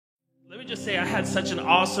just say I had such an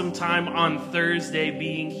awesome time on Thursday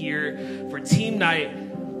being here for team night.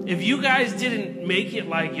 If you guys didn't make it,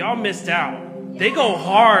 like, y'all missed out. They go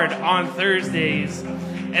hard on Thursdays.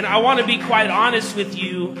 And I want to be quite honest with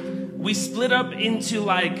you. We split up into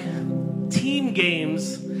like team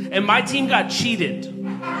games and my team got cheated.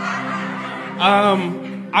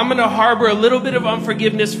 I'm going to harbor a little bit of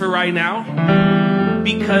unforgiveness for right now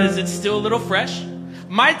because it's still a little fresh.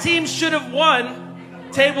 My team should have won.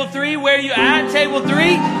 Table 3, where you at? Table 3?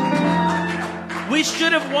 We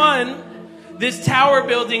should have won this tower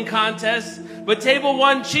building contest, but table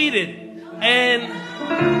 1 cheated. And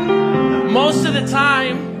most of the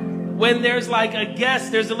time, when there's like a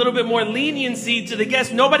guest, there's a little bit more leniency to the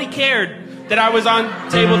guest. Nobody cared that I was on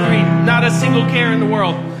table 3. Not a single care in the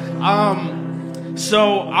world.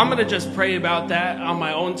 So I'm going to just pray about that on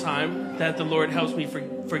my own time, that the Lord helps me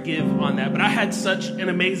forgive on that. But I had such an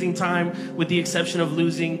amazing time, with the exception of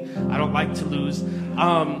losing. I don't like to lose.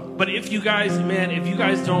 But if you guys are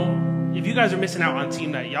missing out on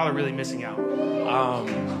team night, y'all are really missing out.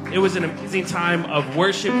 It was an amazing time of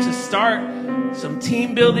worship to start, some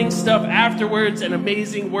team building stuff afterwards, an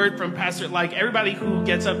amazing word from Pastor. Like, everybody who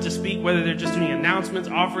gets up to speak, whether they're just doing announcements,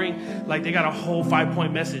 offering, like, they got a whole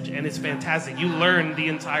 5-point message, and it's fantastic. You learn the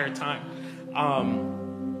entire time.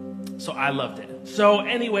 So I loved it. So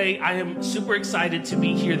anyway, I am super excited to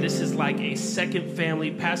be here. This is like a second family.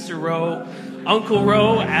 Pastor Rowe, Uncle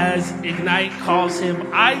Rowe, as Ignite calls him.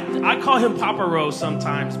 I call him Papa Rowe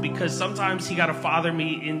sometimes, because sometimes he got to father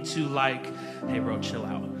me into like, hey bro, chill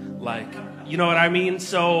out. Like, you know what I mean?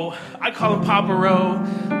 So I call him Papa Rowe,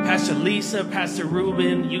 Pastor Lisa, Pastor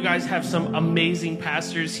Ruben. You guys have some amazing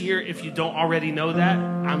pastors here. If you don't already know that,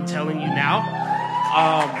 I'm telling you now.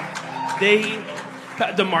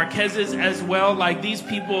 The Marquezes as well, like these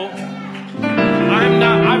people, I'm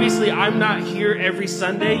not here every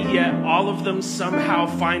Sunday, yet all of them somehow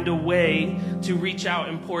find a way to reach out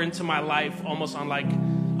and pour into my life almost on like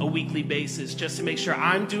a weekly basis, just to make sure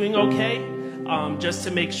I'm doing okay, just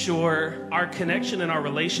to make sure our connection and our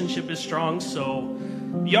relationship is strong. So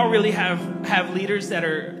y'all really have leaders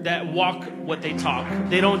that walk what they talk.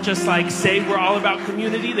 They don't just like say we're all about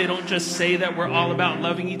community. They don't just say that we're all about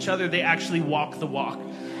loving each other. They actually walk the walk.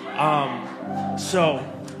 So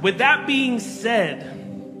with that being said,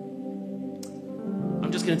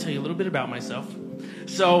 I'm just going to tell you a little bit about myself.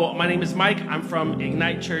 So my name is Mike. I'm from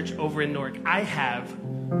Ignite Church over in Newark. I have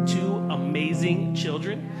 2 amazing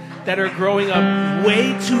children that are growing up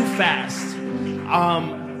way too fast.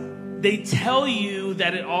 They tell you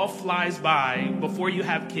that it all flies by before you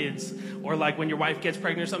have kids, or like when your wife gets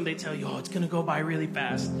pregnant or something, they tell you, oh, it's going to go by really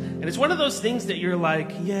fast. And it's one of those things that you're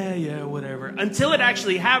like, yeah, whatever, until it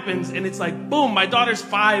actually happens. And it's like, boom, my daughter's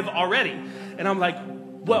 5 already. And I'm like,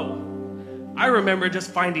 whoa, I remember just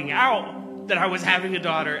finding out that I was having a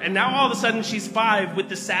daughter. And now all of a sudden she's 5 with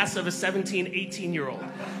the sass of a 17, 18-year-old.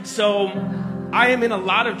 So I am in a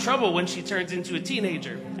lot of trouble when she turns into a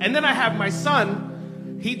teenager. And then I have my son.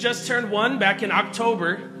 He just turned 1 back in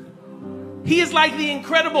October. He is like the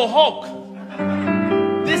Incredible Hulk.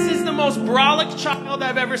 This is the most brolic child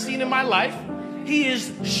I've ever seen in my life. He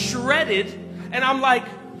is shredded. And I'm like,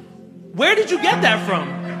 where did you get that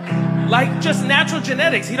from? Like, just natural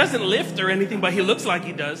genetics. He doesn't lift or anything, but he looks like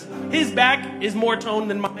he does. His back is more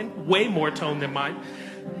toned than mine, way more toned than mine.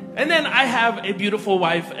 And then I have a beautiful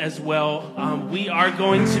wife as well. We are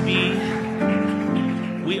going to be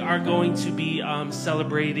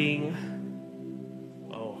celebrating.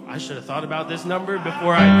 Oh, I should have thought about this number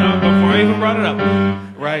before I even brought it up.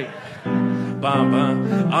 Right.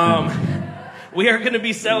 We are going to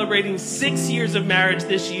be celebrating 6 years of marriage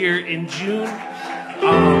this year in June.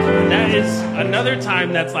 That is another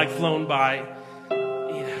time that's like flown by.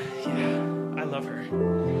 Yeah, I love her.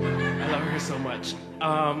 I love her so much.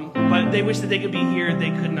 But they wish that they could be here. They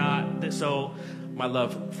could not. So my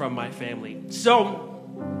love from my family. So,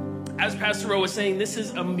 as Pastor Rowe was saying, this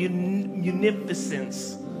is a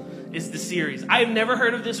munificence is the series. I have never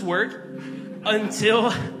heard of this word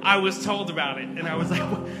until I was told about it. And I was like,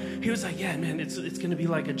 what? He was like, yeah, man, it's going to be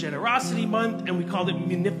like a generosity month. And we called it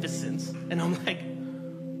munificence. And I'm like,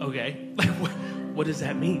 okay, like what does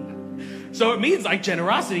that mean? So it means like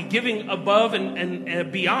generosity, giving above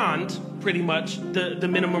and beyond pretty much the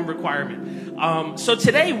minimum requirement. So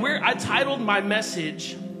today I titled my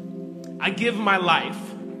message, I Give My Life.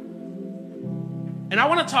 And I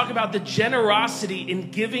want to talk about the generosity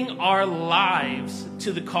in giving our lives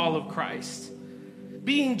to the call of Christ.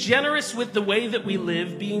 Being generous with the way that we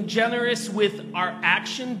live, being generous with our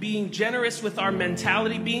action, being generous with our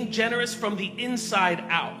mentality, being generous from the inside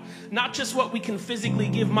out. Not just what we can physically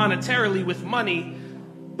give monetarily with money,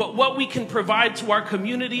 but what we can provide to our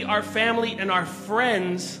community, our family, and our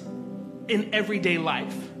friends in everyday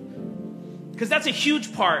life. Because that's a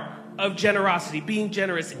huge part of generosity. Being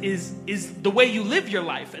generous is the way you live your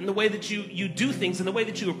life and the way that you do things and the way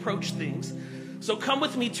that you approach things. So come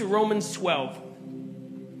with me to Romans 12.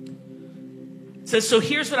 It says, so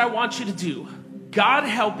here's what I want you to do. God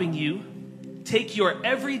helping you take your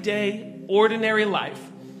everyday, ordinary life.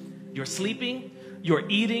 You're sleeping, you're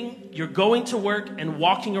eating, you're going to work and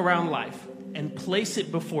walking around life, and place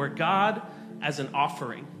it before God as an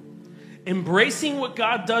offering. Embracing what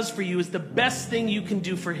God does for you is the best thing you can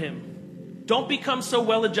do for him. Don't become so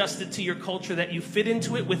well adjusted to your culture that you fit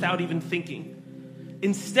into it without even thinking.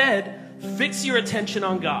 Instead, fix your attention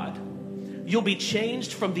on God. You'll be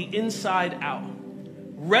changed from the inside out.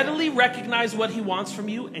 Readily recognize what he wants from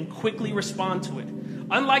you and quickly respond to it.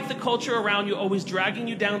 Unlike the culture around you always dragging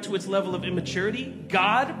you down to its level of immaturity,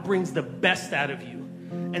 God brings the best out of you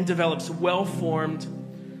and develops well-formed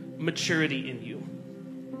maturity in you.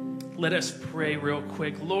 Let us pray real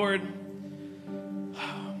quick. Lord,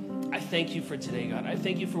 I thank you for today, God. I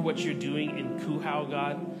thank you for what you're doing in Kuhau,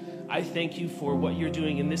 God. I thank you for what you're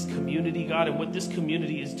doing in this community, God, and what this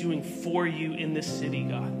community is doing for you in this city,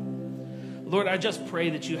 God. Lord, I just pray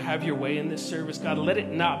that you have your way in this service, God. Let it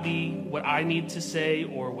not be what I need to say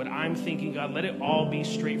or what I'm thinking, God. Let it all be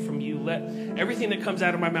straight from you. Let everything that comes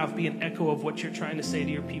out of my mouth be an echo of what you're trying to say to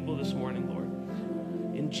your people this morning, Lord.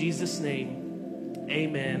 In Jesus' name,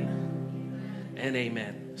 amen and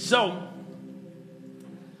amen. So,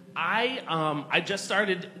 I just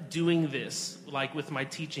started doing this, like with my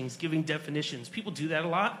teachings, giving definitions. People do that a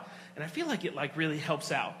lot, and I feel like it like really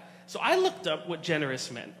helps out. So I looked up what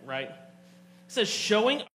generous meant, right? It says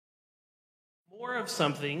showing more of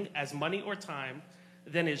something as money or time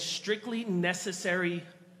than is strictly necessary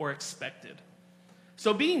or expected.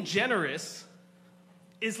 So being generous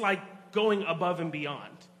is like going above and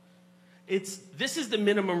beyond. This is the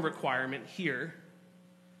minimum requirement here.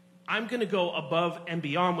 I'm going to go above and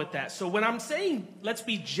beyond with that. So when I'm saying let's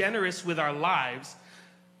be generous with our lives,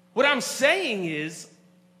 what I'm saying is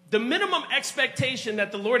the minimum expectation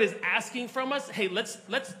that the Lord is asking from us, hey, let's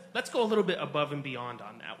go a little bit above and beyond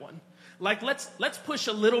on that one. Like let's push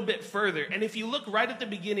a little bit further. And if you look right at the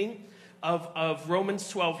beginning of Romans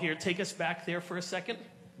 12 here, take us back there for a second.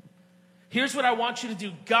 Here's what I want you to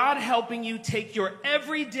do. God helping you take your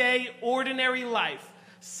everyday, ordinary life,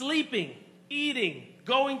 sleeping, eating,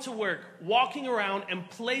 going to work, walking around, and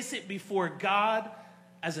place it before God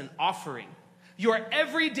as an offering. Your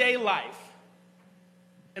everyday life.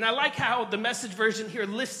 And I like how the Message version here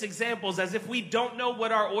lists examples as if we don't know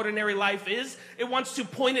what our ordinary life is. It wants to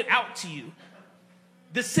point it out to you.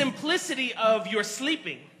 The simplicity of your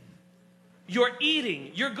sleeping, you're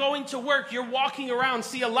eating, you're going to work, you're walking around.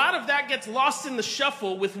 See, a lot of that gets lost in the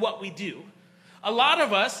shuffle with what we do. A lot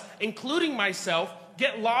of us, including myself,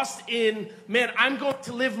 get lost in, man, I'm going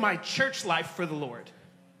to live my church life for the Lord.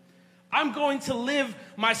 I'm going to live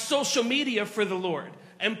my social media for the Lord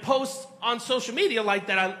and post on social media like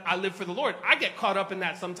that I live for the Lord. I get caught up in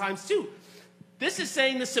that sometimes too. This is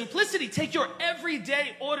saying the simplicity, take your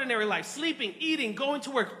everyday, ordinary life, sleeping, eating, going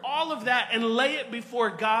to work, all of that, and lay it before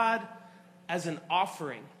God as an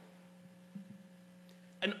offering.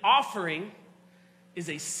 An offering is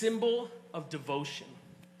a symbol of devotion.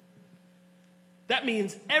 That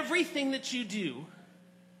means everything that you do,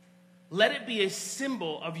 let it be a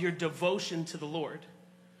symbol of your devotion to the Lord.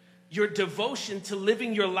 Your devotion to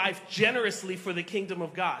living your life generously for the kingdom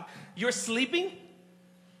of God. You're sleeping.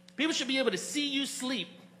 People should be able to see you sleep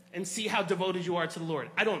and see how devoted you are to the Lord.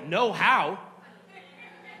 I don't know how,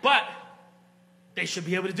 but they should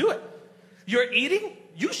be able to do it. You're eating.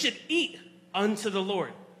 You should eat unto the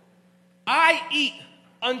Lord. I eat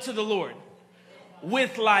unto the Lord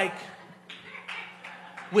with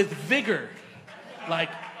vigor.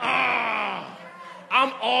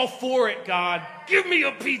 I'm all for it, God. Give me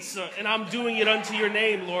a pizza, and I'm doing it unto your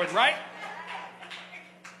name, Lord, right?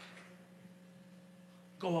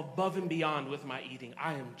 Go above and beyond with my eating.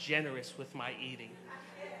 I am generous with my eating.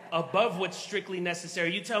 Above what's strictly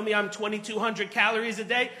necessary. You tell me I'm 2,200 calories a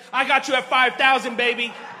day? I got you at 5,000,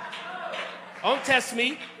 baby. Don't test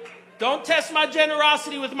me. Don't test my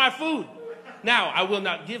generosity with my food. Now, I will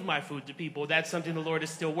not give my food to people. That's something the Lord is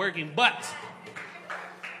still working, but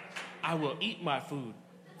I will eat my food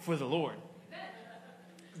for the Lord.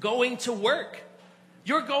 Going to work.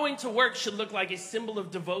 Your going to work should look like a symbol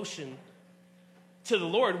of devotion to the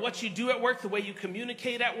Lord. What you do at work, the way you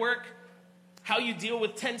communicate at work, how you deal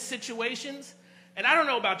with tense situations. And I don't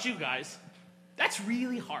know about you guys, that's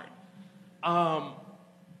really hard.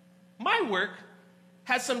 My work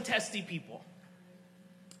has some testy people.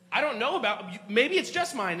 don't know about, maybe it's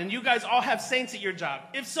just mine, and you guys all have saints at your job.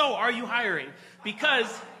 If so, are you hiring? Because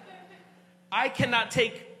I cannot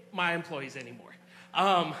take my employees anymore.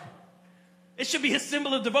 It should be a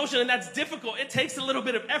symbol of devotion, and that's difficult. It takes a little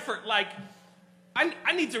bit of effort. Like,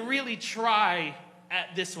 I need to really try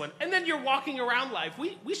at this one. And then you're walking around life.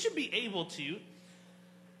 We should be able to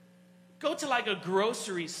go to like a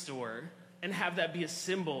grocery store and have that be a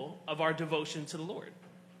symbol of our devotion to the Lord.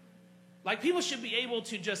 Like, people should be able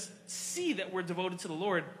to just see that we're devoted to the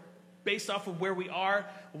Lord based off of where we are,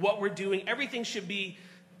 what we're doing. Everything should be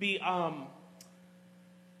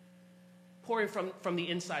pouring from the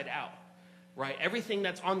inside out, right? Everything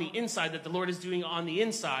that's on the inside that the Lord is doing on the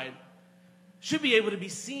inside should be able to be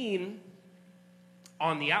seen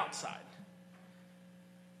on the outside.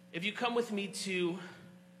 If you come with me to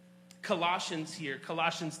Colossians here,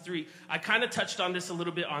 Colossians 3. I kind of touched on this a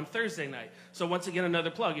little bit on Thursday night. So once again, another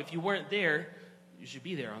plug. If you weren't there, you should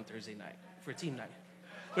be there on Thursday night for team night.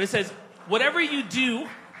 But it says, whatever you do,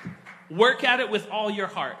 work at it with all your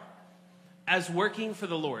heart, as working for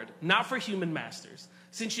the Lord, not for human masters,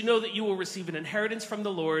 since you know that you will receive an inheritance from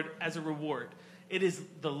the Lord as a reward. It is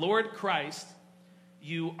the Lord Christ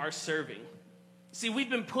you are serving. See, we've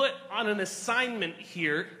been put on an assignment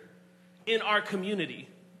here in our community.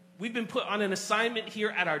 We've been put on an assignment here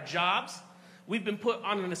at our jobs. We've been put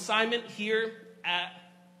on an assignment here at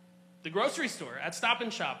the grocery store, at Stop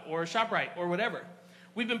and Shop or ShopRite or whatever.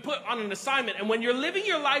 We've been put on an assignment. And when you're living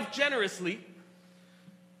your life generously,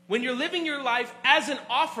 when you're living your life as an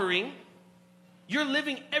offering, you're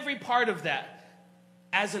living every part of that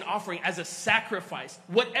as an offering, as a sacrifice.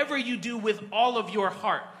 Whatever you do with all of your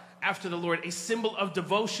heart after the Lord, a symbol of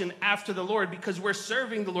devotion after the Lord, because we're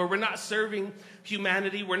serving the Lord. We're not serving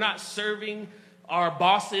humanity. We're not serving our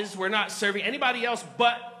bosses. We're not serving anybody else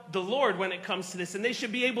but the Lord when it comes to this. And they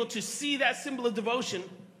should be able to see that symbol of devotion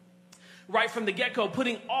right from the get-go,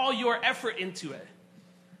 putting all your effort into it.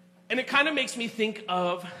 And it kind of makes me think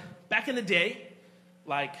of back in the day,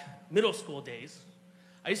 like middle school days.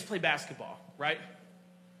 I used to play basketball, right?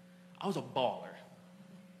 I was a baller.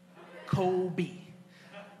 Kobe.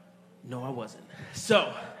 No, I wasn't.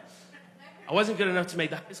 So, I wasn't good enough to make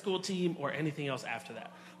the high school team or anything else after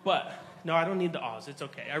that. But, no, I don't need the O's. It's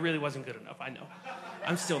okay. I really wasn't good enough. I know.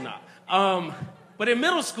 I'm still not. But in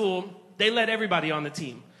middle school, they let everybody on the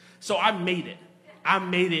team. So I made it. I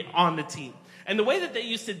made it on the team. And the way that they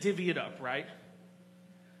used to divvy it up, right?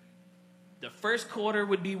 The first quarter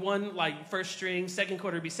would be one, like, first string. Second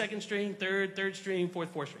quarter would be second string. Third string. Fourth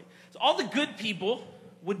string. So all the good people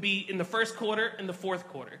would be in the first quarter and the fourth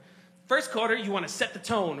quarter. First quarter, you want to set the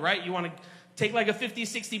tone, right? You want to take like a 50,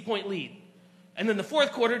 60-point lead. And then the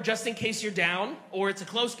fourth quarter, just in case you're down or it's a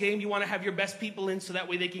close game, you want to have your best people in so that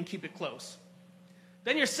way they can keep it close.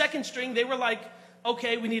 Then your second string, they were like,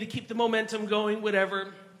 okay, we need to keep the momentum going,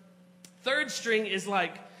 whatever. Third string is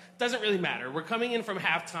like, doesn't really matter. We're coming in from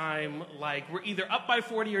halftime, like we're either up by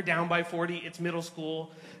 40 or down by 40. It's middle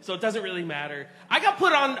school, so it doesn't really matter. I got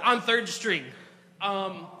put on third string.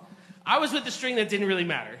 I was with the string that didn't really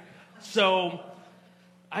matter. So,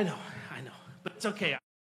 I know, but it's okay.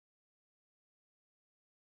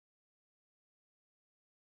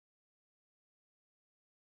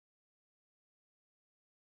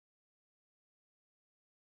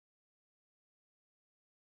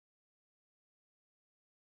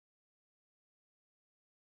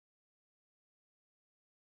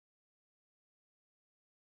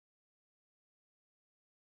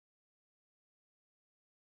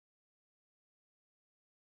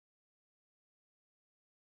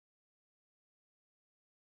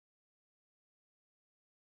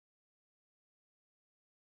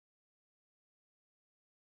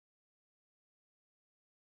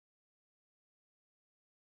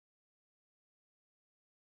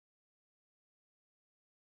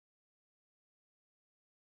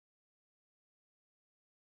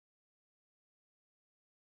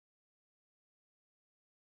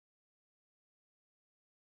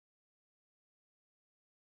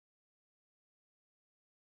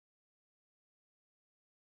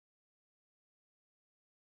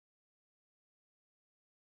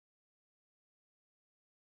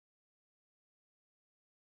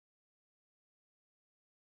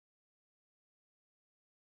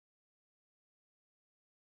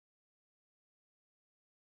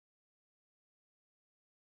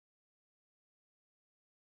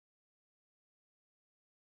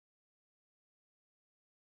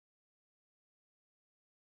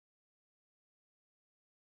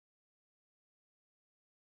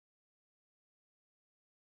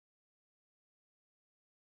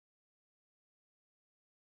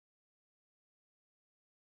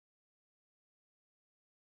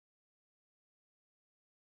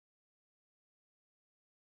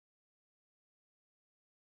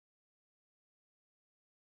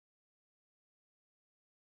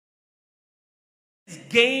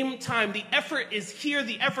 game time. The effort is here.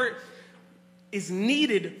 The effort is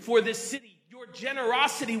needed for this city. Your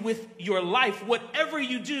generosity with your life, whatever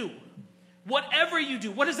you do, what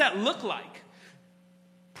does that look like?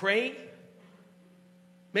 Praying?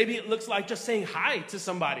 Maybe it looks like just saying hi to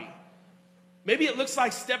somebody. Maybe it looks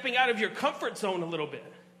like stepping out of your comfort zone a little bit.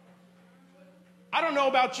 I don't know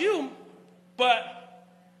about you, but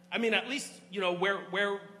I mean, at least,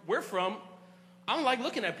 where we're from, I don't like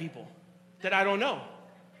looking at people that I don't know.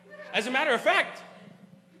 As a matter of fact,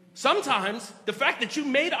 sometimes the fact that you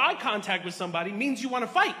made eye contact with somebody means you want to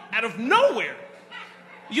fight out of nowhere.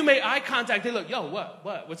 You made eye contact, they look, yo,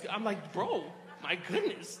 what's I'm like, bro, my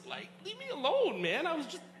goodness, like, leave me alone, man.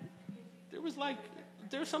 There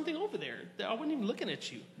was something over there. I wasn't even looking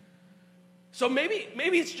at you. So maybe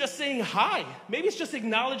it's just saying hi. Maybe it's just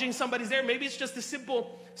acknowledging somebody's there. Maybe it's just a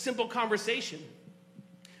simple conversation.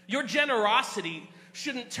 Your generosity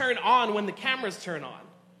shouldn't turn on when the cameras turn on.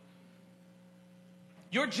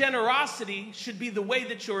 Your generosity should be the way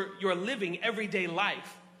that you're living everyday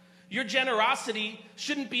life. Your generosity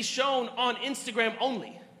shouldn't be shown on Instagram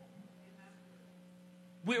only,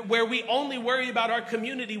 where we only worry about our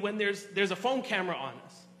community when there's a phone camera on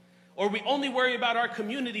us. Or we only worry about our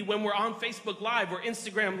community when we're on Facebook Live or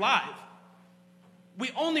Instagram Live.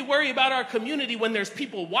 We only worry about our community when there's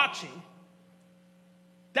people watching.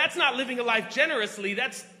 That's not living a life generously.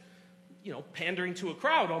 That's, pandering to a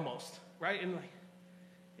crowd almost, right?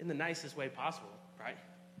 In the nicest way possible, right?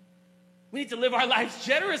 We need to live our lives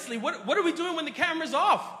generously. What are we doing when the camera's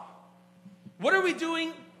off? What are we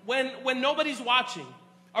doing when nobody's watching?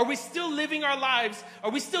 Are we still living our lives? Are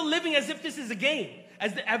we still living as if this is a game?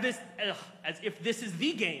 As if this is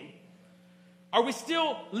the game? Are we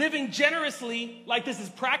still living generously like this is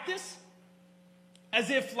practice? As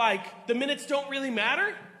if, the minutes don't really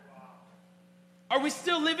matter? Are we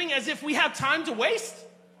still living as if we have time to waste?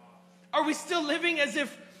 Are we still living as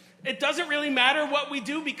if it doesn't really matter what we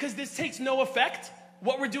do because this takes no effect?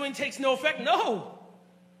 What we're doing takes no effect? No.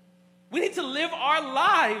 We need to live our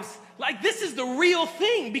lives like this is the real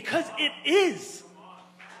thing, because it is.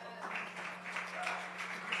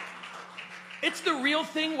 It's the real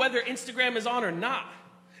thing whether Instagram is on or not.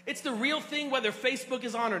 It's the real thing whether Facebook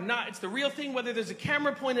is on or not. It's the real thing whether there's a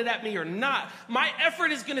camera pointed at me or not. My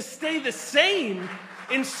effort is going to stay the same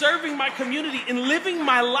in serving my community, in living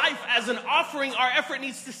my life as an offering. Our effort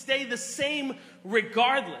needs to stay the same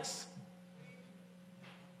regardless.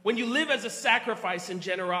 When you live as a sacrifice in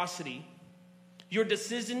generosity, your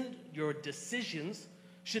decisions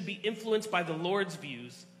should be influenced by the Lord's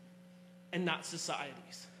views and not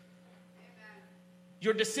society's.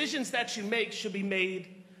 Your decisions that you make should be made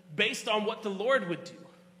based on what the Lord would do.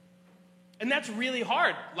 And that's really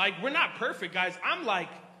hard. We're not perfect, guys. I'm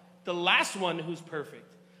the last one who's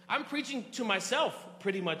perfect. I'm preaching to myself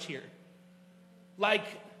pretty much here.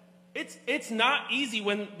 It's not easy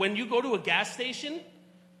when you go to a gas station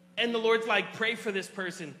and the Lord's pray for this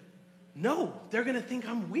person. No, they're going to think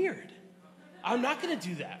I'm weird. I'm not going to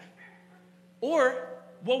do that. Or,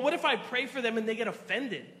 what if I pray for them and they get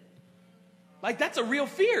offended? That's a real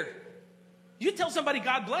fear. You tell somebody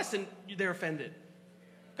God bless and they're offended.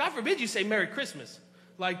 God forbid you say Merry Christmas.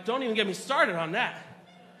 Don't even get me started on that.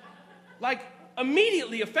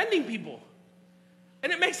 Immediately offending people.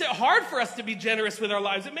 And it makes it hard for us to be generous with our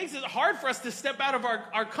lives. It makes it hard for us to step out of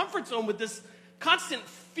our comfort zone with this constant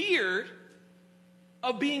fear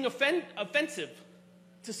of being offensive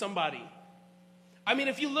to somebody. I mean,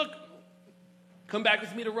 if you look, come back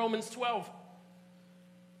with me to Romans 12.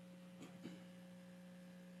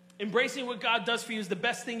 Embracing what God does for you is the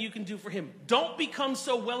best thing you can do for him. Don't become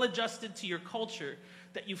so well adjusted to your culture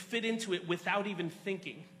that you fit into it without even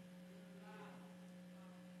thinking.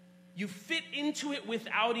 You fit into it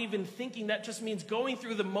without even thinking. That just means going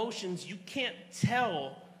through the motions. You can't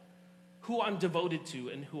tell who I'm devoted to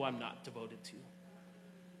and who I'm not devoted to.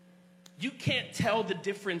 You can't tell the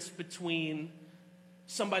difference between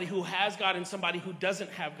somebody who has God and somebody who doesn't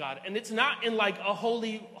have God. And it's not in a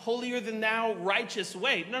holier than thou righteous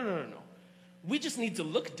way. No. We just need to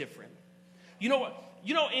look different. You know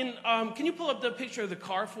what? Can you pull up the picture of the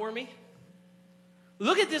car for me?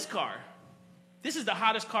 Look at this car. This is the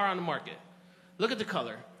hottest car on the market. Look at the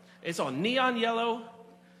color. It's all neon yellow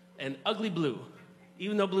and ugly blue.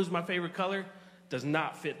 Even though blue is my favorite color, does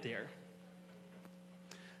not fit there.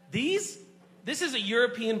 This is a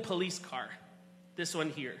European police car. This one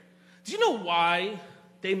here. Do you know why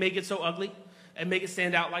they make it so ugly and make it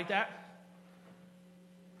stand out like that?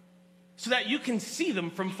 So that you can see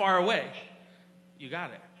them from far away. You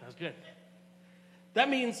got it. That's good. That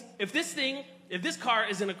means if this car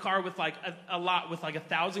is in a car with a lot with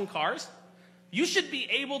 1,000 cars, You should be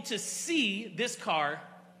able to see this car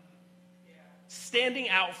standing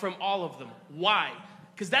out from all of them. Why?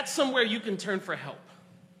 Because that's somewhere you can turn for help.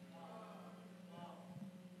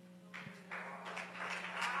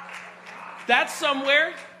 That's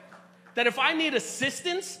somewhere that if I need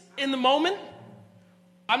assistance in the moment,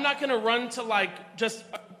 I'm not going to run to like just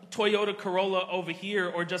a Toyota Corolla over here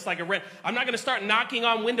or just like a rent. I'm not going to start knocking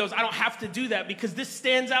on windows. I don't have to do that because this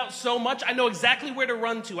stands out so much. I know exactly where to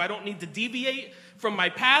run to. I don't need to deviate from my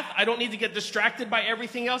path. I don't need to get distracted by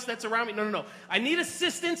everything else that's around me. No. I need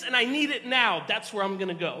assistance and I need it now. That's where I'm going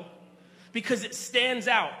to go because it stands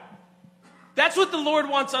out. That's what the Lord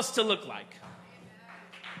wants us to look like.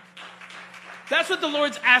 That's what the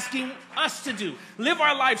Lord's asking us to do. Live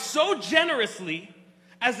our lives so generously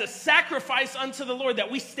as a sacrifice unto the Lord that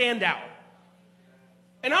we stand out.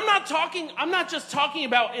 And I'm not just talking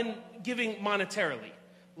about in giving monetarily.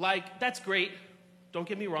 Like, that's great. Don't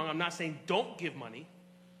get me wrong. I'm not saying don't give money.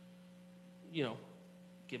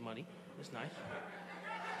 Give money. It's nice.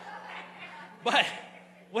 But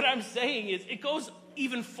what I'm saying is it goes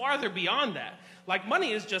even farther beyond that. Like,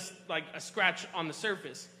 money is just like a scratch on the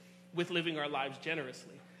surface with living our lives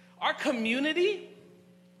generously. Our community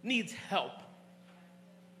needs help.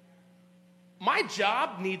 My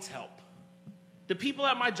job needs help. The people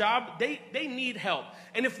at my job, they need help.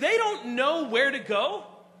 And if they don't know where to go,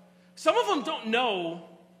 some of them don't know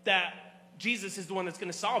that Jesus is the one that's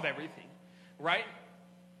going to solve everything, right?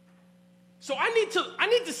 So I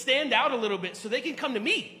need to stand out a little bit so they can come to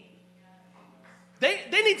me.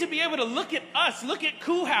 They need to be able to look at us, look at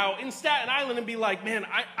Kuhau in Staten Island and be like, man,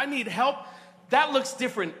 I need help. That looks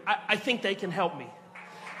different. I think they can help me.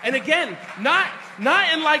 And again, not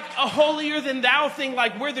in like a holier than thou thing,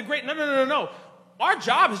 like we're the great. No. Our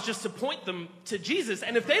job is just to point them to Jesus.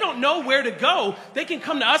 And if they don't know where to go, they can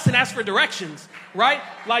come to us and ask for directions, right?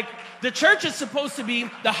 Like the church is supposed to be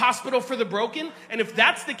the hospital for the broken. And if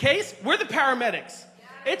that's the case, we're the paramedics.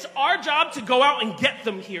 It's our job to go out and get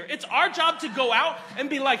them here. It's our job to go out and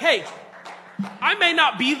be like, hey, I may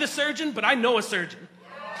not be the surgeon, but I know a surgeon.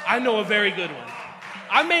 I know a very good one.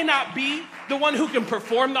 I may not be the one who can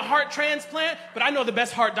perform the heart transplant, but I know the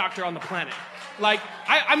best heart doctor on the planet. Like,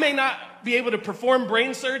 I may not be able to perform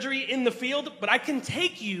brain surgery in the field, but I can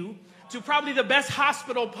take you to probably the best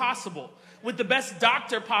hospital possible, with the best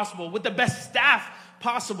doctor possible, with the best staff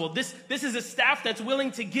possible. This is a staff that's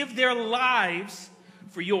willing to give their lives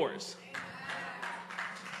for yours.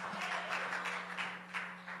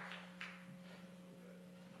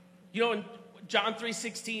 In John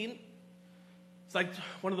 3:16, it's like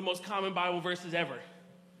one of the most common Bible verses ever.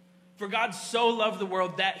 For God so loved the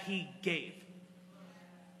world that he gave.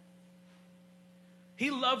 He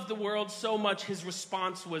loved the world so much his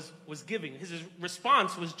response was giving. His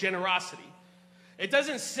response was generosity. It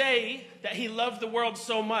doesn't say that he loved the world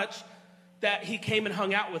so much that he came and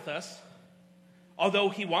hung out with us. Although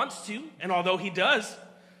he wants to, and although he does,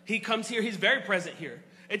 he comes here, he's very present here.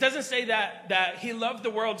 It doesn't say that he loved the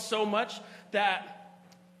world so much that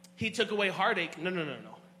he took away heartache. No.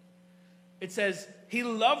 It says he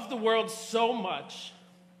loved the world so much,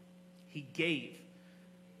 he gave.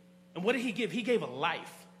 And what did he give? He gave a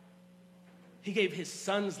life. He gave his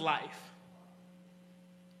son's life.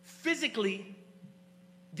 Physically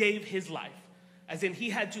gave his life. As in he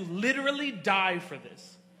had to literally die for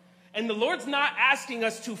this. And the Lord's not asking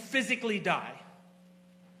us to physically die.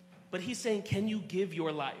 But he's saying, can you give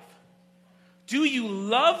your life? Do you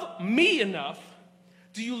love me enough?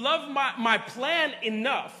 Do you love my plan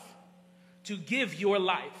enough to give your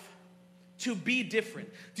life? To be different?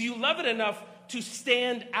 Do you love it enough to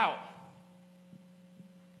stand out?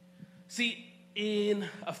 See, in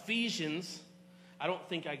Ephesians, I don't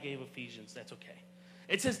think I gave Ephesians, that's okay.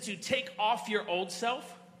 It says to take off your old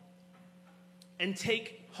self and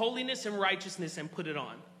take holiness and righteousness and put it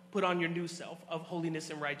on. Put on your new self of holiness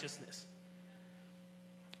and righteousness.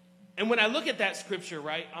 And when I look at that scripture,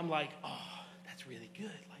 right, I'm like, oh, that's really good.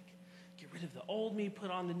 Like, get rid of the old me,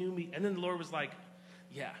 put on the new me. And then the Lord was like,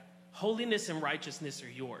 yeah, holiness and righteousness are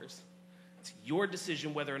yours. It's your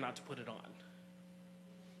decision whether or not to put it on.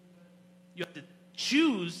 You have to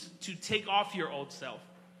choose to take off your old self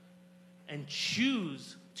and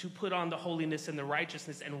choose to put on the holiness and the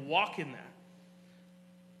righteousness and walk in that.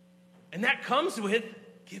 And that comes with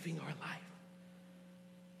giving our life.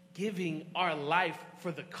 Giving our life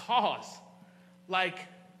for the cause. Like,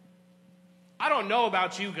 I don't know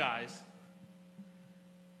about you guys.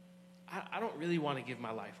 I don't really want to give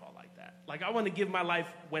my life all like that. Like, I want to give my life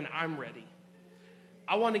when I'm ready.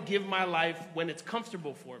 I want to give my life when it's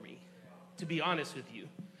comfortable for me, to be honest with you.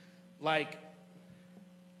 Like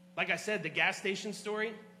I said, the gas station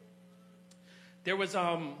story, There was,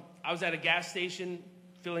 I was at a gas station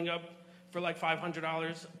filling up for like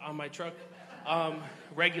 $500 on my truck.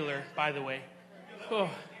 Regular, by the way. Oh,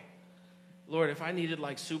 Lord, if I needed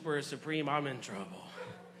like Super or Supreme, I'm in trouble.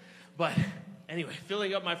 But anyway,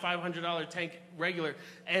 filling up my $500 tank regular.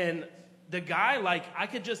 And the guy, like, I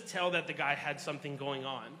could just tell that the guy had something going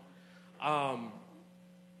on.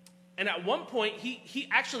 And at one point, he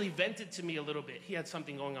actually vented to me a little bit. He had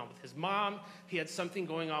something going on with his mom. He had something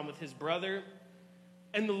going on with his brother.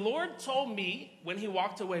 And the Lord told me when he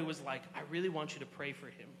walked away was like, I really want you to pray for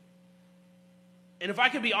him. And if I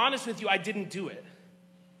could be honest with you, I didn't do it.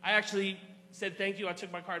 I actually said thank you. I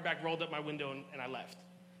took my card back, rolled up my window, and I left.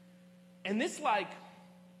 And this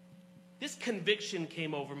conviction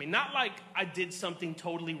came over me. Not like I did something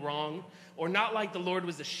totally wrong, or not like the Lord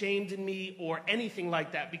was ashamed in me or anything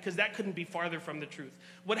like that, because that couldn't be farther from the truth.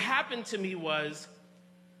 What happened to me was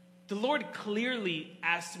the Lord clearly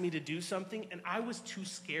asked me to do something, and I was too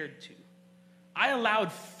scared to. I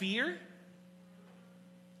allowed fear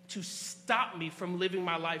to stop me from living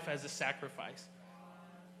my life as a sacrifice.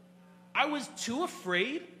 I was too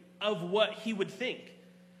afraid of what he would think.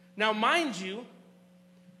 Now, mind you,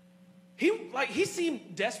 he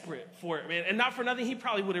seemed desperate for it, man. And not for nothing, he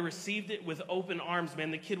probably would have received it with open arms,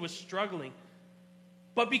 man. The kid was struggling.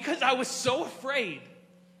 But because I was so afraid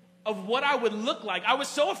of what I would look like, I was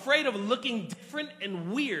so afraid of looking different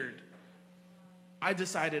and weird, I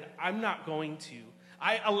decided I'm not going to.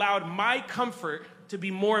 I allowed my comfort to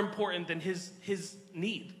be more important than his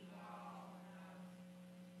need.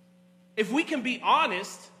 If we can be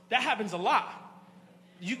honest, that happens a lot.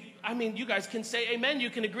 You guys can say amen, you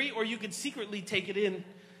can agree, or you can secretly take it in,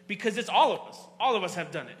 because it's all of us. All of us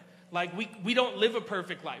have done it. Like, we don't live a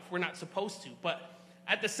perfect life. We're not supposed to. But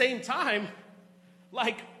at the same time,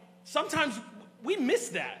 like, sometimes we miss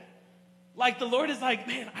that. Like, the Lord is like,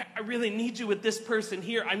 man, I really need you with this person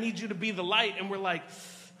here. I need you to be the light. And we're like,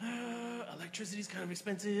 electricity's kind of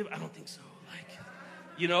expensive. I don't think so.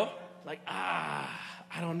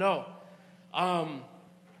 I don't know.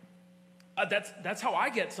 That's how I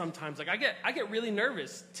get sometimes. Like, I get really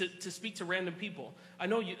nervous to speak to random people. I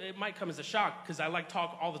know it might come as a shock because I like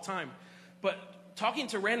talk all the time, but talking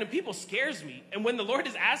to random people scares me. And when the Lord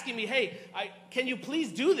is asking me, hey, can you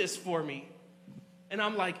please do this for me? And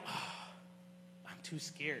I'm like, I'm too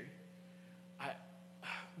scared.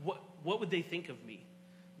 What would they think of me?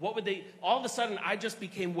 All of a sudden, I just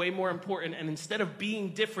became way more important. And instead of being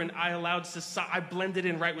different, I blended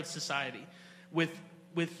in right with society, with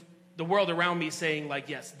the world around me saying, like,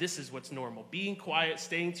 yes, this is what's normal. Being quiet,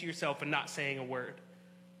 staying to yourself, and not saying a word.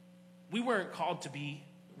 We weren't called to be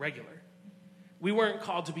regular. We weren't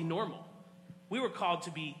called to be normal. We were called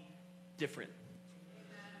to be different.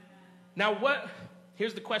 Now,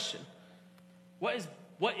 here's the question.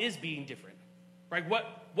 What is being different? Right?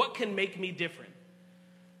 What can make me different?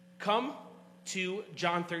 Come to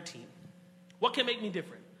John 13. What can make me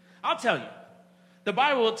different? I'll tell you. The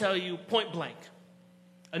Bible will tell you point blank.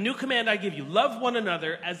 A new command I give you, love one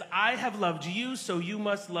another as I have loved you, so you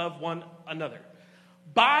must love one another.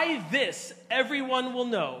 By this, everyone will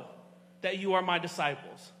know that you are my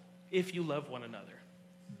disciples, if you love one another.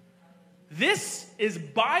 This is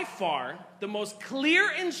by far the most clear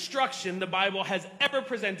instruction the Bible has ever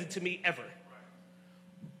presented to me, ever.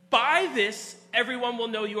 By this, everyone will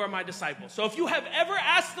know you are my disciples. So if you have ever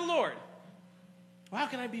asked the Lord, well, how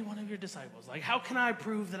can I be one of your disciples? Like, how can I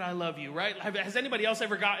prove that I love you, right? Has anybody else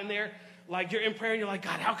ever gotten there? Like, you're in prayer and you're like,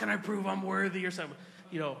 God, how can I prove I'm worthy or something?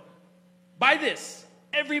 By this,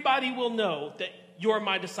 everybody will know that you're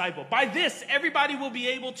my disciple. By this, everybody will be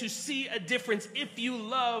able to see a difference if you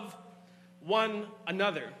love one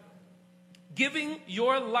another. Giving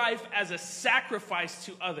your life as a sacrifice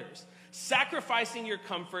to others. Sacrificing your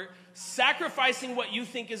comfort, sacrificing what you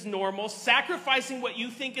think is normal, sacrificing what you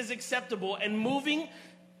think is acceptable, and moving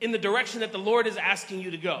in the direction that the Lord is asking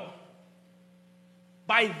you to go.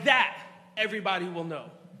 By that, everybody will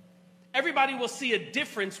know. Everybody will see a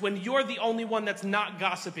difference when you're the only one that's not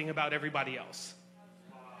gossiping about everybody else.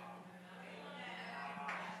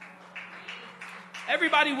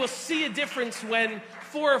 Everybody will see a difference when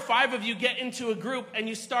 4 or 5 of you get into a group and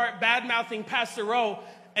you start bad-mouthing Pastor Rowe,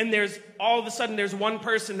 and all of a sudden there's one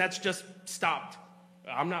person that's just stopped.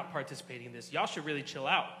 I'm not participating in this. Y'all should really chill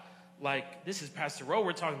out. Like, this is Pastor Rowe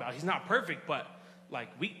we're talking about. He's not perfect, but like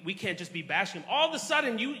we can't just be bashing him. All of a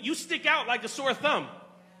sudden you stick out like a sore thumb.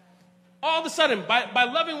 All of a sudden, by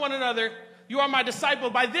loving one another, you are my disciple.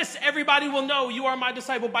 By this, everybody will know you are my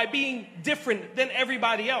disciple, by being different than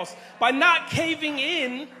everybody else. By not caving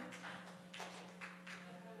in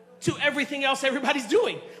to everything else everybody's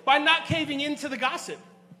doing. By not caving into the gossip.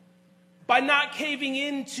 by not caving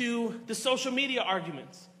into the social media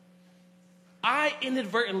arguments. I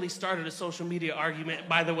inadvertently started a social media argument,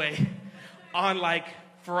 by the way, on like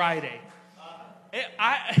Friday.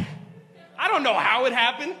 I don't know how it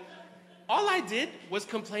happened. All I did was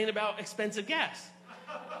complain about expensive gas.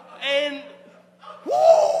 And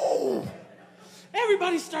whoo!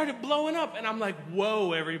 Everybody started blowing up. And I'm like,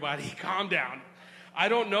 whoa, everybody, calm down. I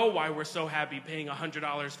don't know why we're so happy paying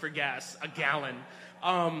 $100 for gas, a gallon.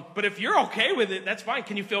 But if you're okay with it, that's fine.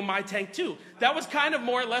 Can you fill my tank too? That was kind of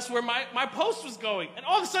more or less where my post was going. And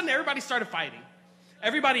all of a sudden, everybody started fighting.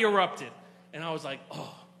 Everybody erupted. And I was like,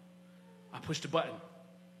 oh, I pushed a button.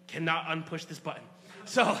 Cannot unpush this button.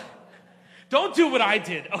 So don't do what I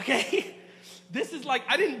did, okay? This is like,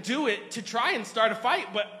 I didn't do it to try and start a fight,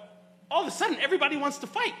 but all of a sudden, everybody wants to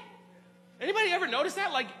fight. Anybody ever notice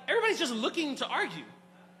that? Like, everybody's just looking to argue.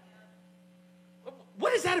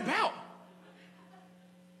 What is that about?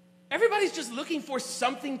 Everybody's just looking for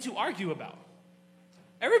something to argue about.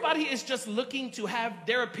 Everybody is just looking to have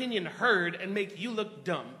their opinion heard and make you look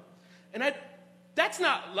dumb. And that's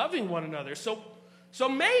not loving one another. So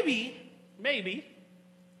maybe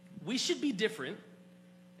we should be different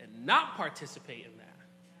and not participate in that.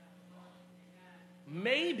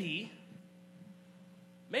 Maybe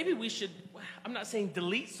we should, I'm not saying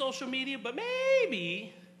delete social media, but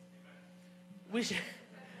maybe we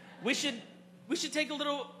should take a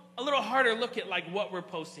little harder look at like what we're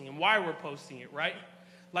posting and why we're posting it, right?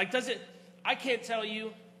 Like I can't tell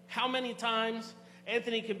you how many times,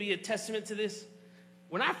 Anthony can be a testament to this.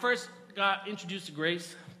 When I first got introduced to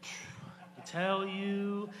Grace, I tell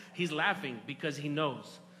you, he's laughing because he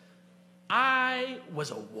knows. I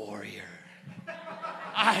was a warrior.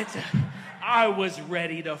 I was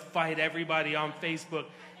ready to fight everybody on Facebook.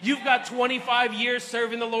 You've got 25 years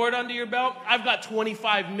serving the Lord under your belt. I've got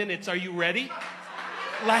 25 minutes. Are you ready?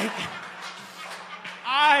 Like,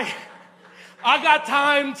 I got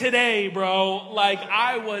time today, bro. Like,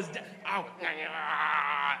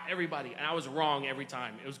 everybody. And I was wrong every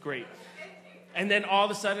time. It was great. And then all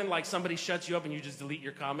of a sudden, like, somebody shuts you up and you just delete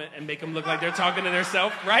your comment and make them look like they're talking to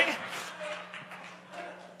themselves, right?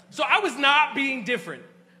 So I was not being different.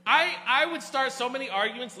 I would start so many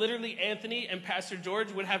arguments. Literally, Anthony and Pastor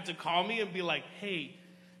George would have to call me and be like, hey,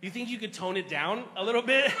 you think you could tone it down a little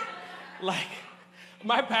bit? Like,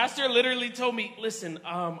 my pastor literally told me, listen,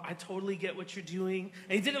 I totally get what you're doing.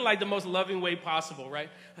 And he did it like the most loving way possible, right?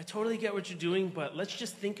 I totally get what you're doing, but let's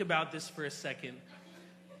just think about this for a second.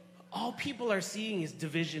 All people are seeing is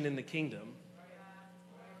division in the kingdom.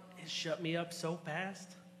 It shut me up so fast.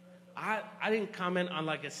 I didn't comment on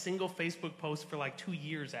like a single Facebook post for like 2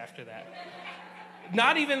 years after that.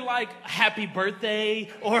 Not even like happy birthday,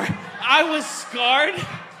 or I was scarred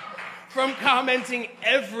from commenting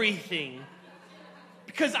everything.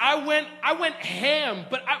 Because I went ham,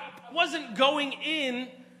 but I wasn't going in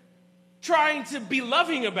trying to be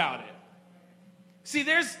loving about it. See,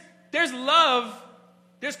 there's love,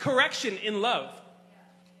 there's correction in love.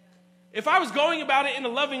 If I was going about it in a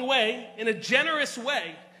loving way, in a generous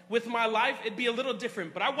way with my life, it'd be a little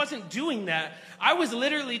different. But I wasn't doing that. I was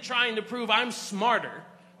literally trying to prove I'm smarter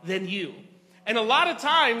than you. And a lot of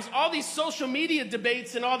times, all these social media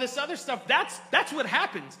debates and all this other stuff, that's what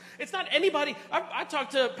happens. It's not anybody. I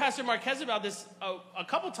talked to Pastor Marquez about this a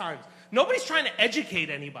couple times. Nobody's trying to educate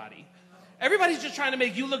anybody. Everybody's just trying to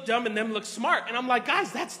make you look dumb and them look smart. And I'm like,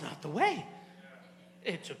 guys, that's not the way.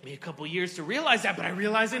 It took me a couple years to realize that, but I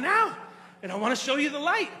realize it now. And I want to show you the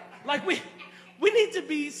light. Like, we need to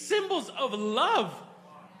be symbols of love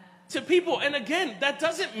to people. And again, that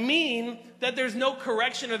doesn't mean that there's no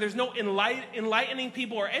correction or there's no enlightening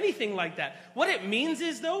people or anything like that. What it means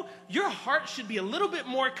is, though, your heart should be a little bit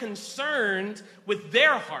more concerned with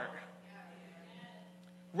their heart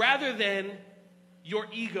rather than your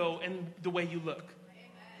ego and the way you look.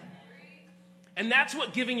 And that's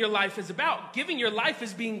what giving your life is about. Giving your life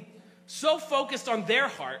is being so focused on their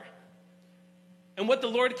heart and what the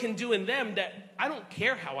Lord can do in them that I don't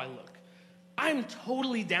care how I look. I'm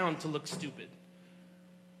totally down to look stupid.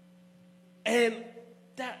 And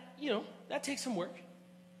that takes some work,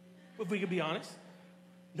 if we could be honest.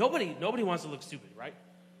 Nobody wants to look stupid, right?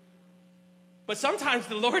 But sometimes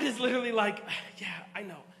the Lord is literally like, yeah, I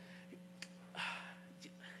know. You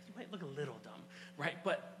might look a little dumb, right?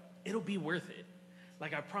 But it'll be worth it.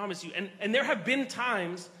 Like, I promise you. And there have been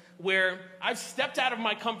times where I've stepped out of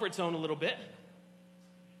my comfort zone a little bit,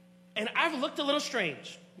 and I've looked a little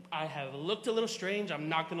strange. I have looked a little strange. I'm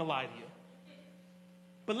not going to lie to you.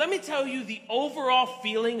 But let me tell you the overall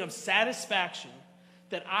feeling of satisfaction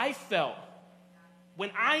that I felt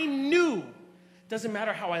when I knew, doesn't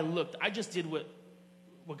matter how I looked, I just did what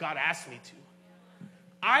what God asked me to.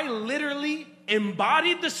 I literally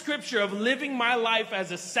embodied the scripture of living my life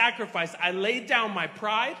as a sacrifice. I laid down my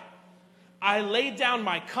pride. I laid down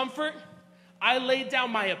my comfort. I laid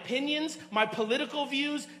down my opinions, my political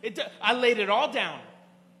views. I laid it all down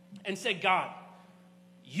and said, God,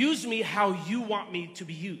 use me how you want me to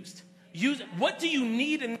be used. What do you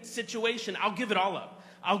need in this situation? I'll give it all up.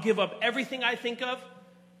 I'll give up everything I think of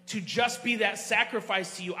to just be that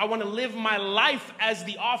sacrifice to you. I want to live my life as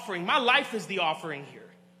the offering. My life is the offering here.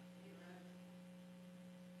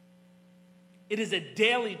 It is a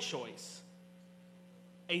daily choice.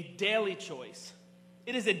 A daily choice.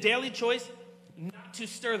 It is a daily choice not to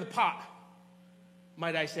stir the pot,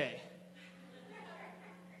 might I say.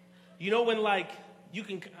 You know when all right,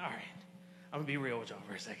 I'm going to be real with y'all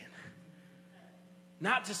for a second.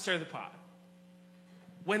 Not to stir the pot.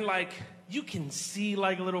 When you can see a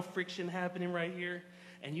little friction happening right here,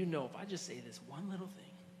 and you know if I just say this one little thing,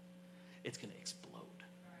 it's going to explode.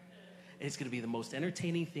 And it's going to be the most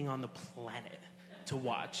entertaining thing on the planet to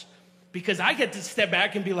watch. Because I get to step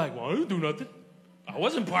back and be like, well, I didn't do nothing. I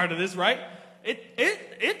wasn't part of this, right?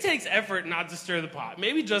 It takes effort not to stir the pot.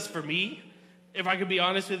 Maybe just for me, if I could be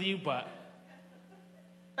honest with you, but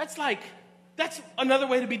that's another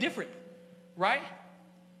way to be different, right?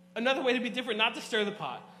 Another way to be different, not to stir the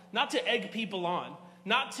pot, not to egg people on,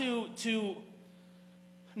 not to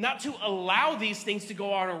allow these things to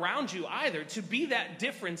go on around you either, to be that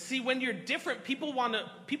different. See, when you're different, people want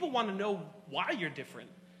to know why you're different.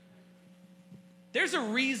 There's a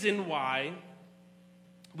reason why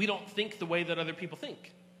we don't think the way that other people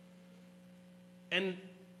think. And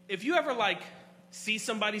if you ever see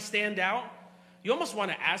somebody stand out, you almost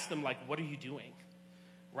want to ask them what are you doing?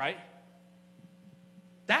 Right?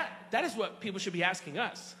 That is what people should be asking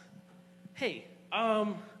us. Hey,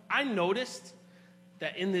 I noticed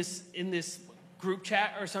that in this group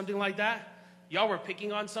chat or something like that, y'all were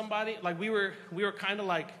picking on somebody. We were kind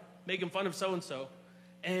of making fun of so and so,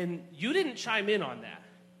 and you didn't chime in on that.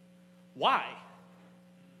 Why?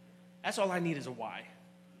 That's all I need is a why.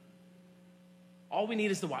 All we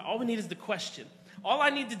need is the why. All we need is the question. All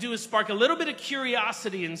I need to do is spark a little bit of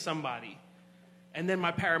curiosity in somebody, and then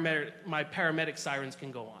my paramedic sirens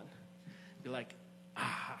can go on. Be like,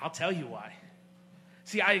 I'll tell you why.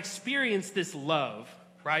 See, I experienced this love,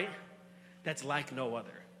 right? That's like no other.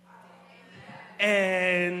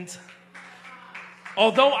 And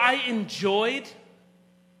although I enjoyed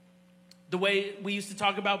the way we used to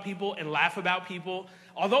talk about people and laugh about people,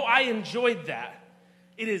 although I enjoyed that,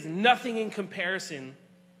 it is nothing in comparison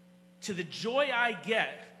to the joy I get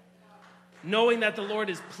knowing that the Lord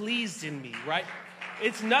is pleased in me, right?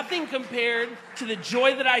 It's nothing compared to the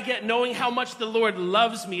joy that I get knowing how much the Lord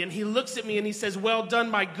loves me, and he looks at me and he says, well done,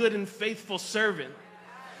 my good and faithful servant.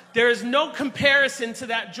 There is no comparison to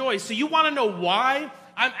that joy. So you want to know why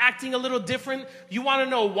I'm acting a little different? You want to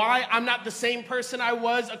know why I'm not the same person I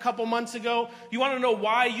was a couple months ago? You want to know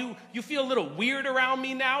why you feel a little weird around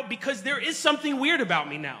me now? Because there is something weird about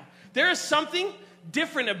me now. There is something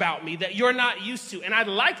different about me that you're not used to, and I'd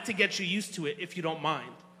like to get you used to it if you don't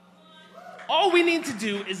mind. All we need to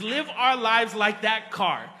do is live our lives like that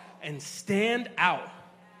car and stand out.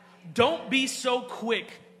 Don't be so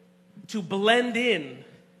quick to blend in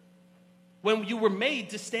when you were made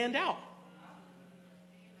to stand out.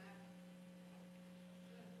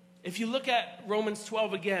 If you look at Romans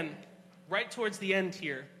 12 again, right towards the end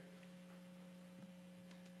here,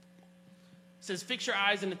 it says, fix your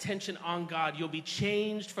eyes and attention on God. You'll be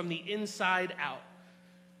changed from the inside out.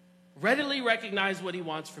 Readily recognize what he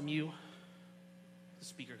wants from you. The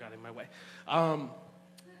speaker got in my way.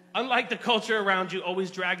 Unlike the culture around you, always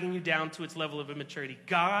dragging you down to its level of immaturity,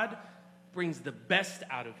 God brings the best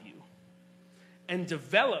out of you and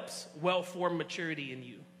develops well-formed maturity in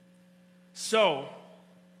you. So,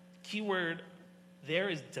 key word there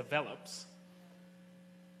is develops.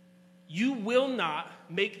 You will not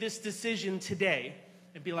make this decision today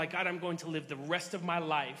and be like, God, I'm going to live the rest of my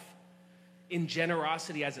life in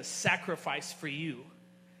generosity as a sacrifice for you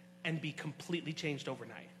and be completely changed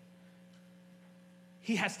overnight.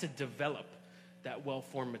 He has to develop that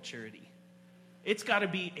well-formed maturity. It's got to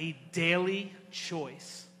be a daily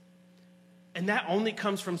choice. And that only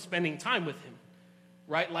comes from spending time with him,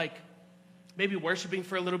 right? Maybe worshiping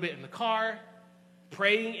for a little bit in the car,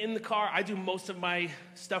 praying in the car. I do most of my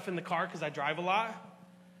stuff in the car because I drive a lot.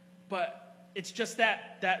 But it's just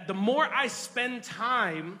that the more I spend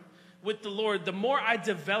time with the Lord, the more I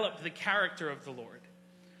develop the character of the Lord.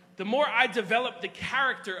 The more I develop the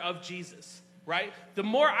character of Jesus, right? The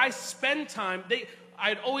more I spend time,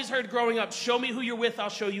 I'd always heard growing up, show me who you're with, I'll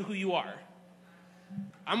show you who you are.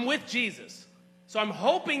 I'm with Jesus. So I'm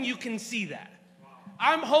hoping you can see that.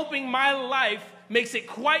 I'm hoping my life makes it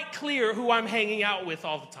quite clear who I'm hanging out with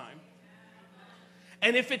all the time.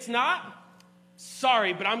 And if it's not,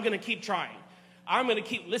 sorry, but I'm going to keep trying. I'm going to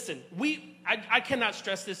keep, listen, I cannot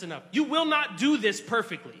stress this enough. You will not do this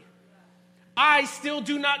perfectly. I still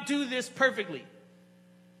do not do this perfectly.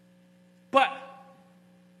 But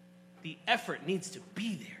the effort needs to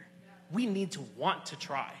be there. We need to want to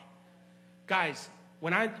try. Guys,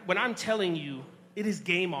 when I'm telling you it is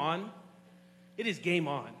game on, it is game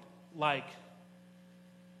on. Like,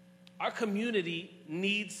 our community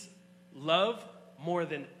needs love more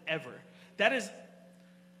than ever. That is,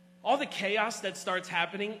 all the chaos that starts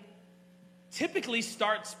happening typically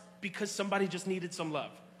starts because somebody just needed some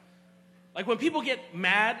love. Like, when people get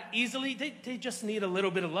mad easily, they just need a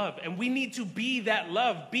little bit of love. And we need to be that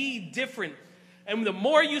love, be different. And the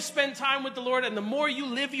more you spend time with the Lord and the more you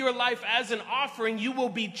live your life as an offering, you will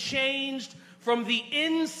be changed from the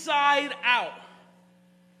inside out.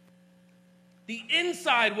 The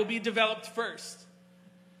inside will be developed first.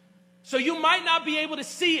 So you might not be able to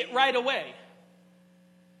see it right away.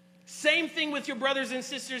 Same thing with your brothers and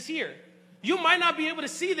sisters here. You might not be able to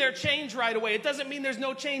see their change right away. It doesn't mean there's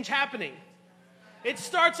no change happening. It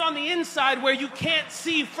starts on the inside where you can't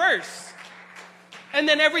see first. And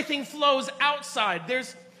then everything flows outside.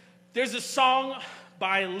 There's a song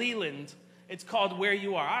by Leland. It's called Where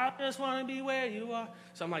You Are. I just want to be where you are.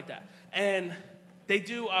 Something like that. And they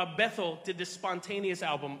do, Bethel did this Spontaneous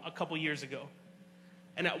album a couple years ago.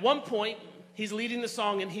 And at one point, he's leading the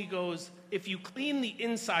song and he goes, if you clean the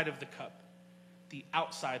inside of the cup, the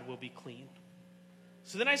outside will be clean.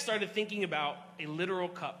 So then I started thinking about a literal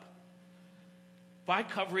cup. If I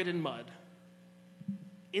cover it in mud,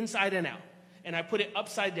 inside and out, and I put it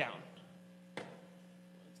upside down,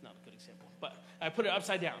 it's not a good example, but I put it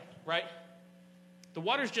upside down, right? The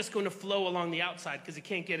water's just going to flow along the outside because it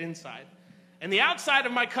can't get inside. And the outside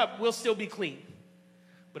of my cup will still be clean.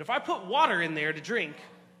 But if I put water in there to drink,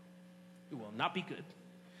 it will not be good.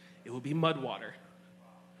 It will be mud water.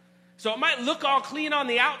 So it might look all clean on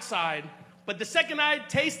the outside, but the second I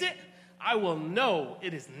taste it, I will know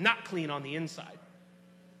it is not clean on the inside.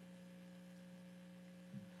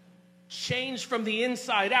 Change from the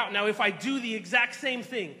inside out. Now, if I do the exact same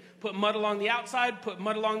thing, put mud along the outside, put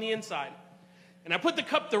mud along the inside, and I put the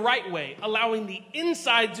cup the right way, allowing the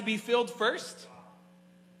inside to be filled first,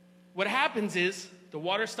 what happens is the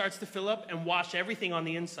water starts to fill up and wash everything on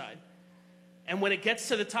the inside. And when it gets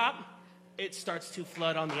to the top, it starts to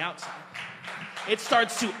flood on the outside. It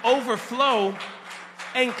starts to overflow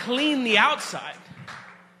and clean the outside.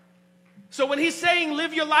 So when he's saying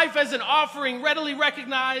live your life as an offering, readily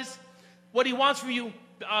recognize what he wants from you,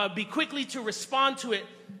 be quickly to respond to it.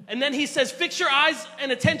 And then he says, fix your eyes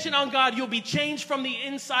and attention on God. You'll be changed from the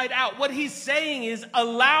inside out. What he's saying is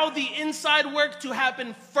allow the inside work to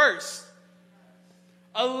happen first.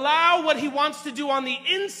 Allow what he wants to do on the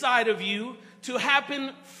inside of you to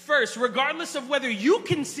happen first, regardless of whether you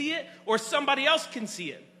can see it or somebody else can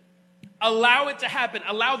see it. Allow it to happen.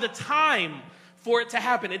 Allow the time for it to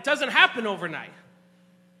happen. It doesn't happen overnight.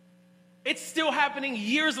 It's still happening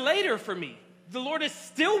years later for me. The Lord is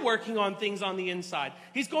still working on things on the inside.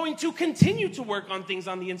 He's going to continue to work on things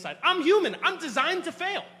on the inside. I'm human. I'm designed to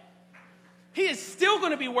fail. He is still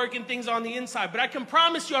going to be working things on the inside, but I can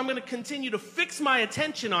promise you I'm going to continue to fix my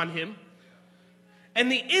attention on him. And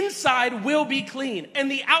the inside will be clean, and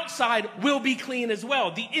the outside will be clean as well.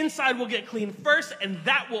 The inside will get clean first, and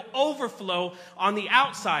that will overflow on the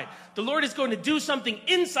outside. The Lord is going to do something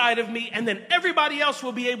inside of me, and then everybody else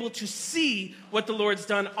will be able to see what the Lord's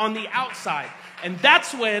done on the outside. And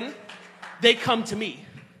that's when they come to me,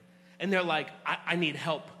 and they're like, I need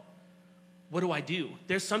help. What do I do?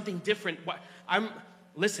 There's something different.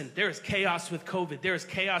 Listen, there is chaos with COVID. There is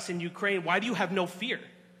chaos in Ukraine. Why do you have no fear?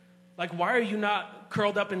 Like, why are you not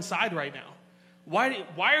curled up inside right now? Why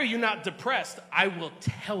are you not depressed? I will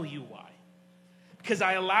tell you why. Because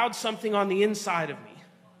I allowed something on the inside of me.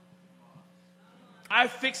 I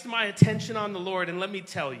fixed my attention on the Lord, and let me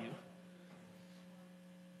tell you,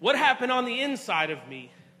 what happened on the inside of me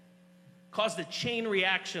caused a chain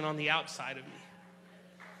reaction on the outside of me.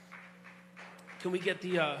 Can we get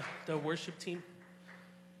the worship team?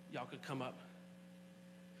 Y'all could come up.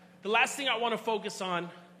 The last thing I want to focus on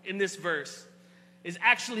in this verse is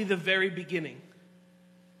actually the very beginning.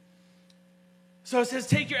 So it says,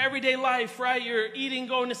 take your everyday life, right? You're eating,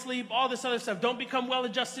 going to sleep, all this other stuff. Don't become well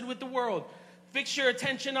adjusted with the world. Fix your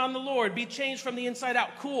attention on the Lord. Be changed from the inside out.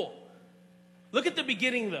 Cool. Look at the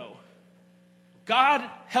beginning, though. God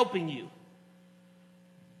helping you.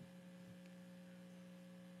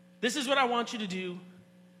 This is what I want you to do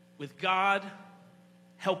with God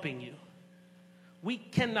helping you. We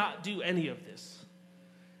cannot do any of this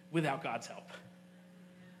without God's help.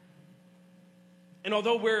 And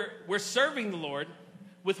although we're serving the Lord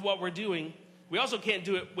with what we're doing, we also can't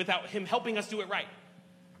do it without him helping us do it right.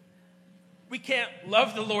 We can't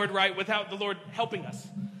love the Lord right without the Lord helping us.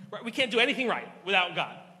 Right? We can't do anything right without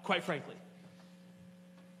God, quite frankly.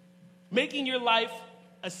 Making your life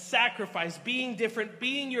a sacrifice, being different,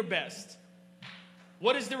 being your best.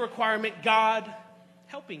 What is the requirement? God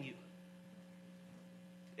helping you.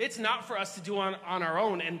 It's not for us to do on our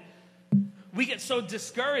own. And we get so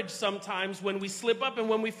discouraged sometimes when we slip up and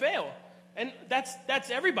when we fail. And that's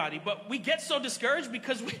everybody. But we get so discouraged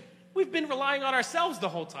because we've been relying on ourselves the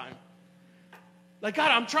whole time. Like,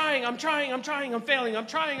 God, I'm trying, I'm failing, I'm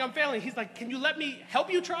failing. He's like, can you let me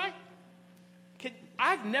help you try?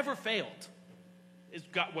 I've never failed, is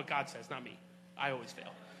what God says, not me. I always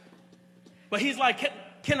fail. But he's like,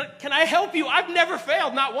 can I help you? I've never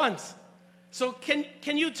failed, not once. So can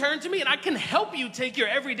you turn to me and I can help you take your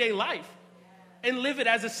everyday life and live it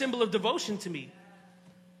as a symbol of devotion to me.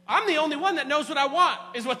 I'm the only one that knows what I want,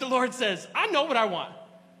 is what the Lord says. I know what I want.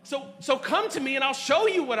 So come to me and I'll show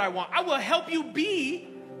you what I want. I will help you be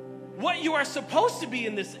what you are supposed to be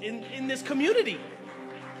in this community.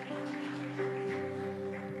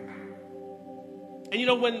 And you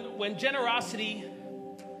know, when generosity,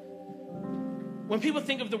 when people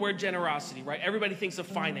think of the word generosity, right, everybody thinks of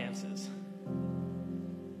finances.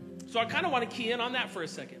 So I kind of want to key in on that for a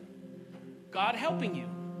second. God helping you.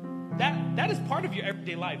 That is part of your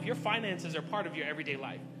everyday life. Your finances are part of your everyday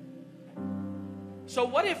life. So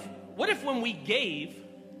what if when we gave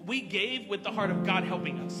with the heart of God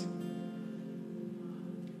helping us?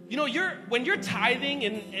 You know, when you're tithing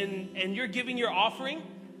and you're giving your offering,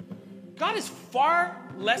 God is far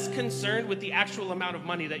less concerned with the actual amount of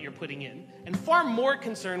money that you're putting in and far more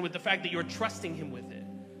concerned with the fact that you're trusting him with it.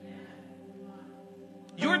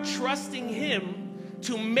 You're trusting him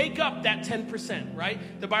to make up that 10%, right?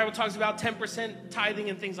 The Bible talks about 10% tithing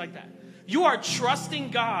and things like that. You are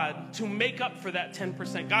trusting God to make up for that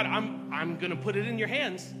 10%. God, I'm going to put it in your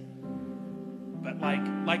hands. But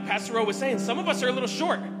like Pastor O was saying, some of us are a little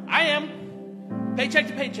short. I am. Paycheck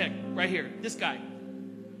to paycheck right here. This guy.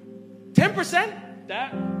 10%?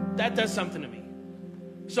 That does something to me.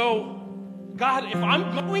 So, God, if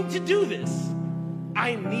I'm going to do this,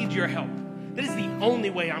 I need your help. That is the only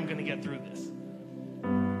way I'm going to get through this.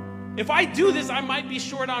 If I do this, I might be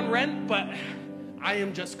short on rent, but I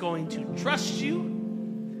am just going to trust you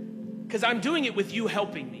because I'm doing it with you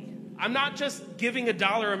helping me. I'm not just giving a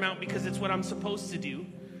dollar amount because it's what I'm supposed to do.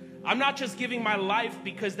 I'm not just giving my life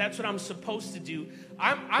because that's what I'm supposed to do.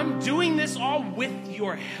 I'm doing this all with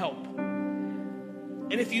your help.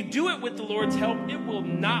 And if you do it with the Lord's help, it will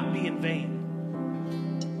not be in vain.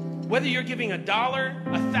 Whether you're giving $1,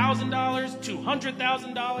 $1,000,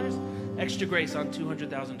 $200,000, extra grace on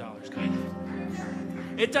 $200,000,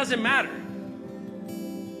 God. It doesn't matter.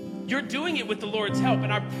 You're doing it with the Lord's help,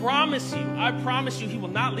 and I promise you, he will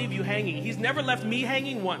not leave you hanging. He's never left me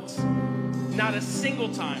hanging once. Not a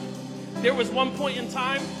single time. There was one point in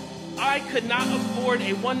time, I could not afford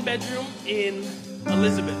a one-bedroom in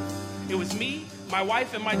Elizabeth. It was me, my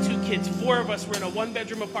wife, and my 2 kids. 4 of us were in a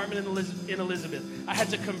one-bedroom apartment in Elizabeth. I had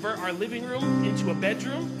to convert our living room into a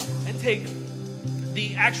bedroom and take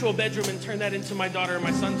the actual bedroom and turn that into my daughter and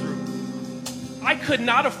my son's room. I could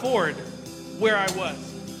not afford where I was.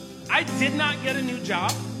 I did not get a new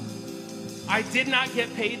job. I did not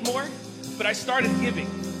get paid more, but I started giving.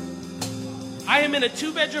 I am in a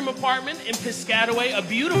 2-bedroom apartment in Piscataway, a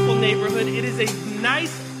beautiful neighborhood. It is a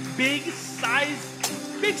nice, big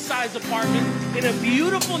size apartment in a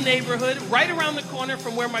beautiful neighborhood right around the corner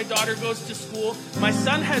from where my daughter goes to school. My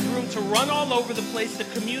son has room to run all over the place. The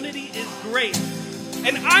community is great.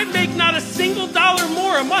 And I make not a single dollar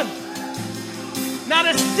more a month. Not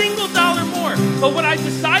a single dollar more. But what I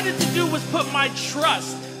decided to do was put my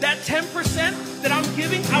trust, that 10% that I'm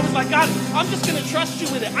giving, I was like, God, I'm just going to trust you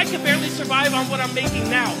with it. I can barely survive on what I'm making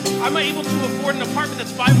now. I'm able to afford an apartment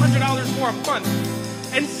that's $500 more a month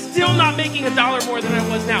and still not making $1 more than I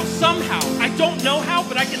was now. Somehow, I don't know how,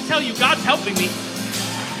 but I can tell you God's helping me.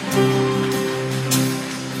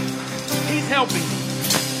 He's helping me.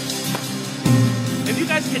 If you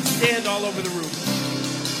guys could stand all over the room,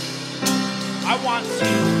 I want to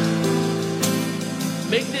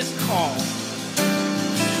make this call.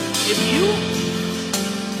 If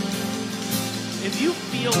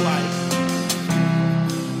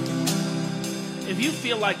you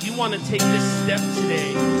feel like you want to take this step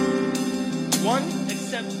today, 1,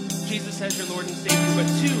 accept Jesus as your Lord and Savior, but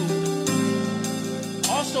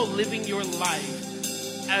 2, also living your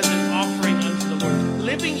life as an offering unto the Lord.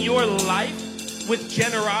 living your life with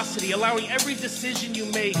generosity, allowing every decision you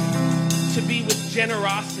make to be with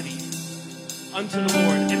generosity unto the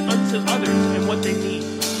Lord and unto others and what they need.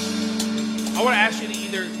 I want to ask you to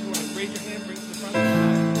either, you want to raise your hand, bring it to the front.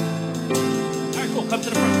 All right, cool, come to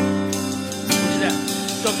the front. We'll do that.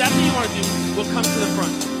 So if that's what you want to do, we'll come to the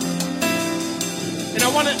front. And I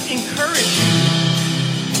want to encourage you.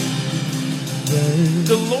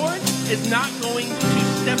 The Lord is not going to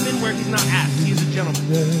step in where he's not asked. He's a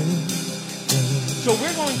gentleman. So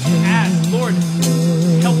we're going to ask, Lord,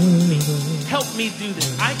 help me. Help me do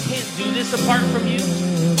this. I can't do this apart from you.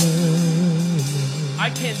 I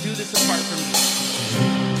can't do this apart from you.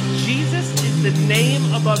 Jesus is the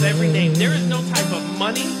name above every name. There is no type of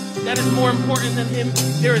money that is more important than him.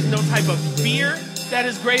 There is no type of fear that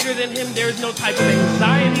is greater than him. There is no type of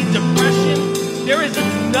anxiety, depression. There is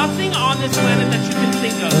nothing on this planet that you can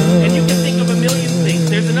think of. And you can think of a million things.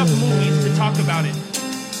 There's enough movies to talk about it.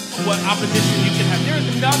 What opposition you can have. There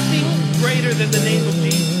is nothing greater than the name of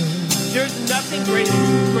Jesus. There's nothing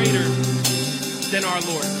greater than our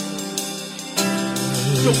Lord.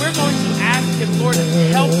 So we're going to ask him, Lord,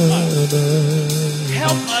 help us.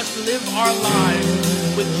 Help us live our lives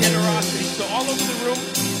with generosity. So all over the room,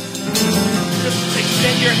 just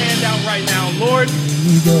extend your hand out right now. Lord,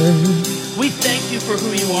 we thank you for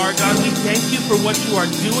who you are, God. We thank you for what you are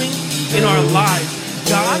doing in our lives.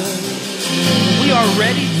 God, we are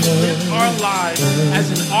ready to live our lives as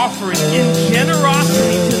an offering in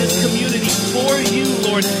generosity to this community for you,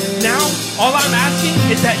 Lord. Now, all I'm asking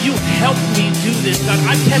is that you help me do this, God.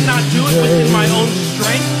 I cannot do it within my own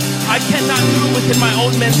strength. I cannot do it within my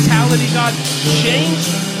own mentality, God. Change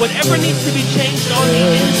whatever needs to be changed on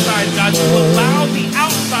the inside, God, to allow the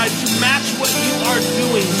outside to match what you are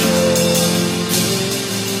doing.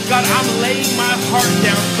 God, I'm laying my heart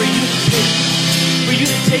down for you to take. For you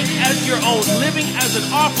to take as your own, living as an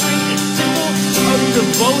offering, a symbol of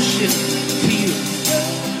devotion to you.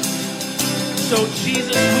 So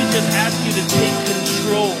Jesus, we just ask you to take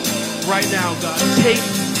control right now, God. Take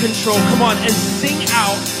control. Come on and sing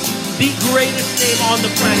out the greatest name on the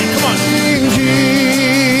planet. Come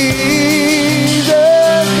on.